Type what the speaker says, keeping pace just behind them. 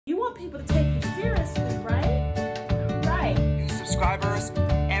people to take you seriously, right? Right. New subscribers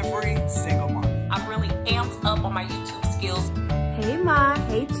every single month. I'm really amped up on my YouTube skills. Hey Ma,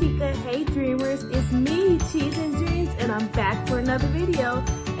 hey Chica, hey Dreamers, it's me, Cheezindreams, and I'm back for another video.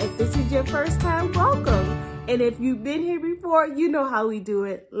 If this is your first time, welcome. And if you've been here before, you know how we do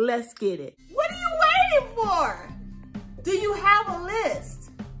it. Let's get it. What are you waiting for? Do you have a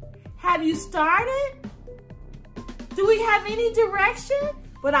list? Have you started? Do we have any direction?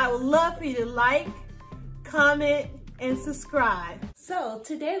 But I would love for you to like, comment, and subscribe. So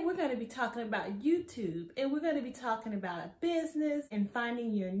today we're going to be talking about YouTube, and we're going to be talking about business and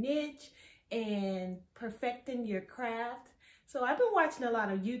finding your niche and perfecting your craft. So I've been watching a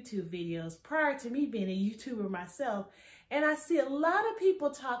lot of YouTube videos prior to me being a YouTuber myself, and I see a lot of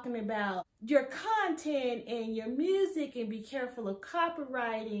people talking about your content and your music and be careful of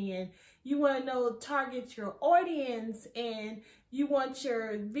copywriting, and you want to know, target your audience, and you want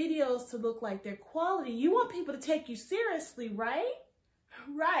your videos to look like they're quality. You want people to take you seriously, right?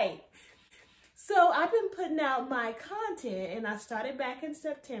 Right. So I've been putting out my content, and I started back in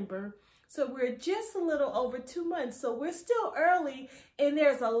September. So we're just a little over 2 months. So we're still early, and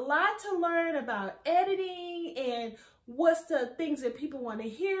there's a lot to learn about editing and what's the things that people want to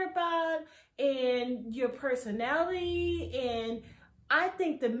hear about and your personality. And I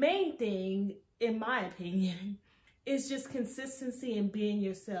think the main thing, in my opinion, is just consistency and being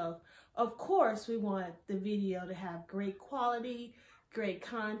yourself. Of course, we want the video to have great quality, great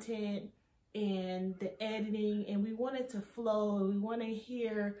content, and the editing, and we want it to flow, and we want to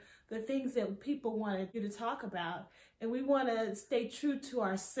hear the things that people want you to talk about, and we want to stay true to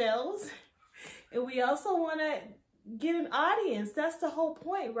ourselves, and we also want to get an audience. That's the whole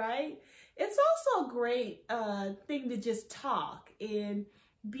point, right? It's also a great thing to just talk and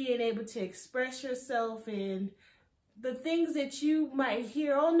being able to express yourself and the things that you might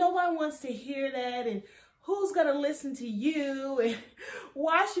hear. Oh, no one wants to hear that, and who's gonna listen to you, and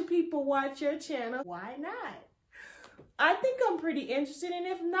why should people watch your channel? Why not? I think I'm pretty interested, and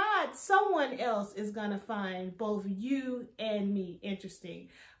if not, someone else is gonna find both you and me interesting.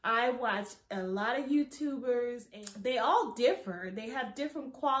 I watch a lot of YouTubers, and they all differ. They have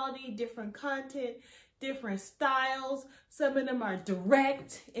different quality, different content, different styles. Some of them are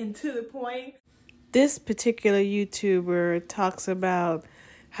direct and to the point. This particular YouTuber talks about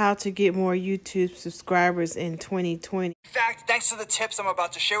how to get more YouTube subscribers in 2020. In fact, thanks to the tips I'm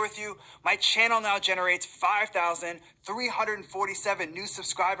about to share with you, my channel now generates 5,347 new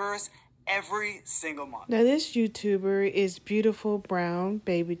subscribers every single month. Now this YouTuber is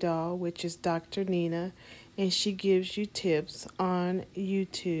BeautifulBrwnBabyDol, which is Dr. Nina, and she gives you tips on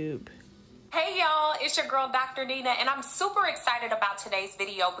YouTube. Hey y'all, it's your girl Dr. Nina, and I'm super excited about today's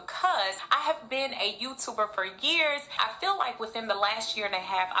video because I have been a YouTuber for years. I feel like within the last year and a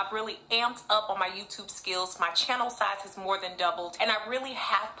half, I've really amped up on my YouTube skills. My channel size has more than doubled, and I really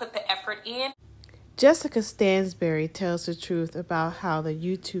have put the effort in. Jessica Stansberry tells the truth about how the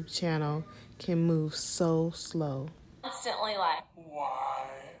YouTube channel can move so slow. Constantly like, why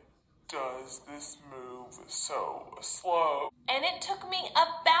does this move so slow? And it took me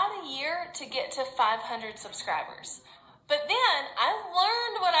about a year to get to 500 subscribers. But then I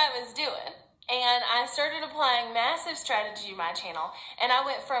learned what I was doing, and I started applying massive strategy to my channel, and I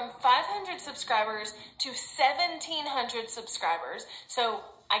went from 500 subscribers to 1,700 subscribers. So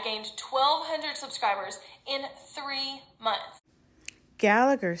I gained 1,200 subscribers in 3 months.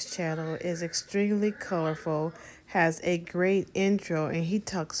 Gallagher's channel is extremely colorful, has a great intro, and he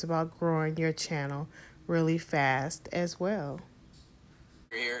talks about growing your channel really fast as well.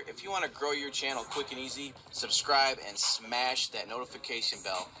 Here, if you want to grow your channel quick and easy, subscribe and smash that notification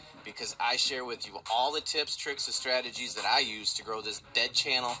bell, because I share with you all the tips, tricks, and strategies that I use to grow this dead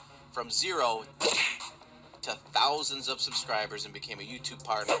channel from 0 to thousands of subscribers and became a YouTube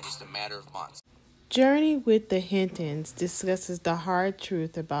partner in just a matter of months. Journey with the Hintons discusses the hard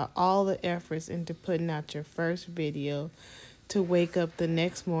truth about all the efforts into putting out your first video to wake up the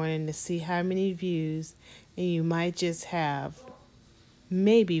next morning to see how many views, and you might just have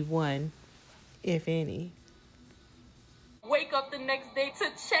maybe one, if any. Wake up the next day to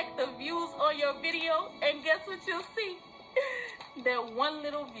check the views on your video, and guess what you'll see? That one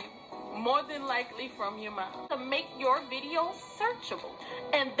little view, more than likely from your mom. To make your video searchable,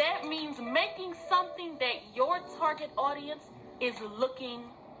 and that means making something that your target audience is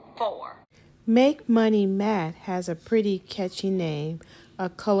looking for. Make Money Matt has a pretty catchy name, a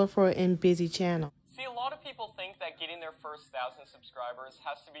colorful and busy channel. See, a lot of people think that getting their first 1,000 subscribers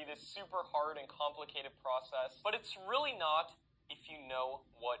has to be this super hard and complicated process, but it's really not if you know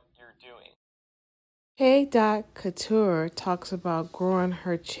what you're doing. Kdotcouture talks about growing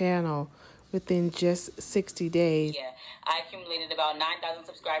her channel within just 60 days. Yeah, I accumulated about 9,000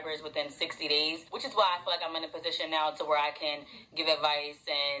 subscribers within 60 days, which is why I feel like I'm in a position now to where I can give advice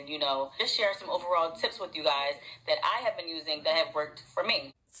and, you know, just share some overall tips with you guys that I have been using that have worked for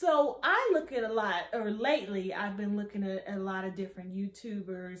me. So I look at a lot, or lately I've been looking at a lot of different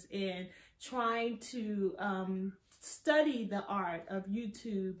YouTubers and trying to study the art of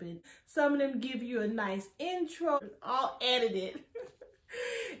YouTube, and some of them give you a nice intro, all edited.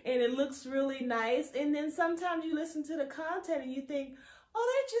 And it looks really nice. And then sometimes you listen to the content and you think,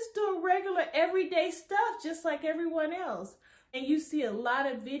 oh, they're just doing regular everyday stuff just like everyone else. And you see a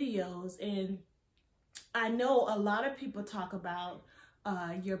lot of videos, and I know a lot of people talk about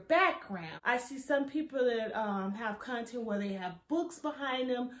your background. I see some people that have content where they have books behind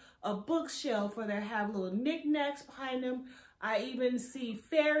them, a bookshelf where they have little knickknacks behind them. I even see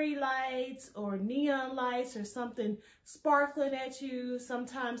fairy lights or neon lights or something sparkling at you.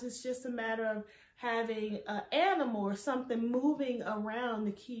 Sometimes it's just a matter of having an animal or something moving around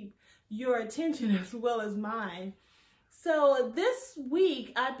to keep your attention as well as mine. So this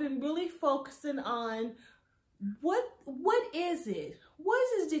week I've been really focusing on what is it? What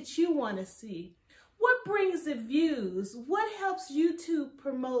is it that you want to see? What brings the views? What helps YouTube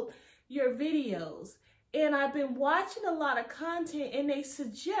promote your videos? And I've been watching a lot of content, and they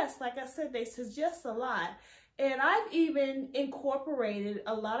suggest, like I said, they suggest a lot. And I've even incorporated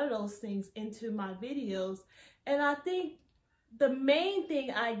a lot of those things into my videos. And I think the main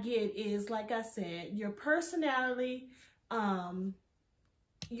thing I get is, like I said, your personality,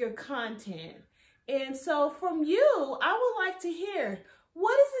 your content. And so from you, I would like to hear,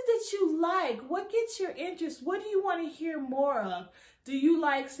 what is it that you like? What gets your interest? What do you want to hear more of? Do you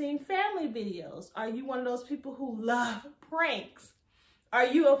like seeing family videos? Are you one of those people who love pranks? Are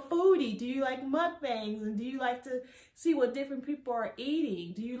you a foodie? Do you like mukbangs? And do you like to see what different people are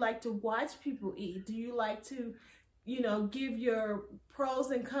eating? Do you like to watch people eat? Do you like to, you know, give your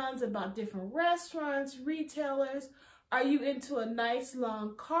pros and cons about different restaurants, retailers? Are you into a nice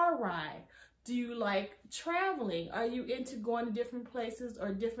long car ride? Do you like traveling? Are you into going to different places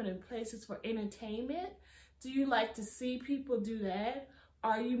or different places for entertainment? Do you like to see people do that?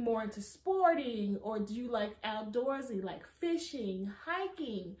 Are you more into sporting, or do you like outdoorsy, like fishing,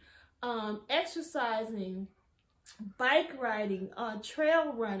 hiking, exercising, bike riding,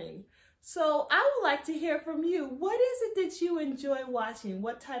 trail running? So I would like to hear from you. What is it that you enjoy watching?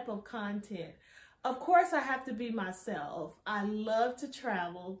 What type of content? Of course, I have to be myself. I love to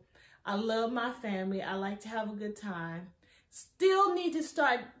travel. I love my family. I like to have a good time. Still need to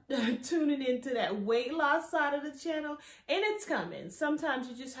start tuning into that weight loss side of the channel, and it's coming. Sometimes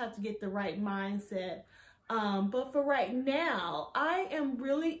you just have to get the right mindset. But for right now, I am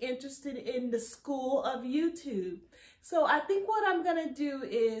really interested in the school of YouTube. So I think what I'm going to do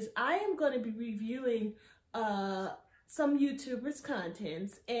is I am going to be reviewing some YouTubers'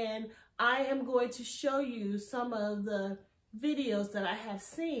 contents, and I am going to show you some of the videos that I have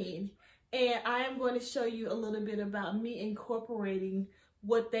seen. And I am going to show you a little bit about me incorporating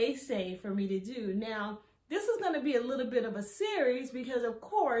what they say for me to do. Now, this is going to be a little bit of a series because, of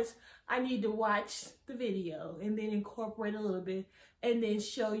course, I need to watch the video and then incorporate a little bit and then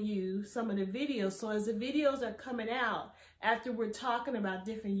show you some of the videos. So as the videos are coming out, after we're talking about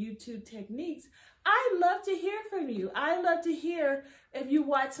different YouTube techniques, I love to hear from you. I love to hear if you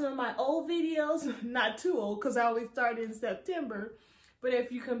watch some of my old videos, not too old because I always started in September, but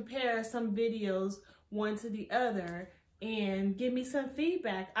if you compare some videos one to the other and give me some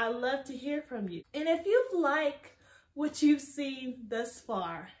feedback, I love to hear from you. And if you've liked what you've seen thus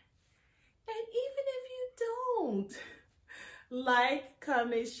far, and even if you don't, like,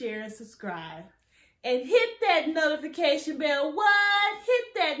 comment, share, and subscribe. And hit that notification bell. What?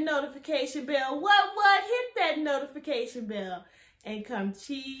 Hit that notification bell. What? Hit that notification bell. And come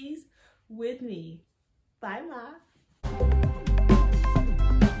cheese with me. Bye, Ma.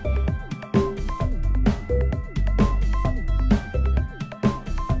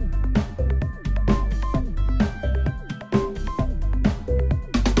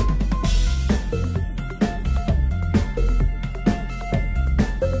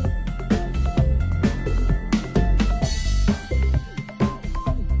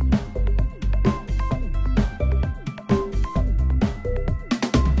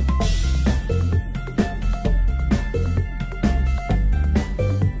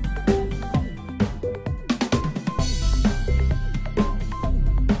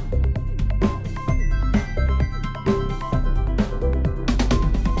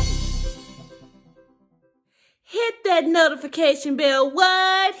 that notification bell.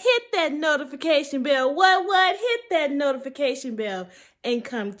 What? Hit that notification bell. What? Hit that notification bell. And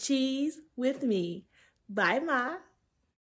come cheese with me. Bye, Ma.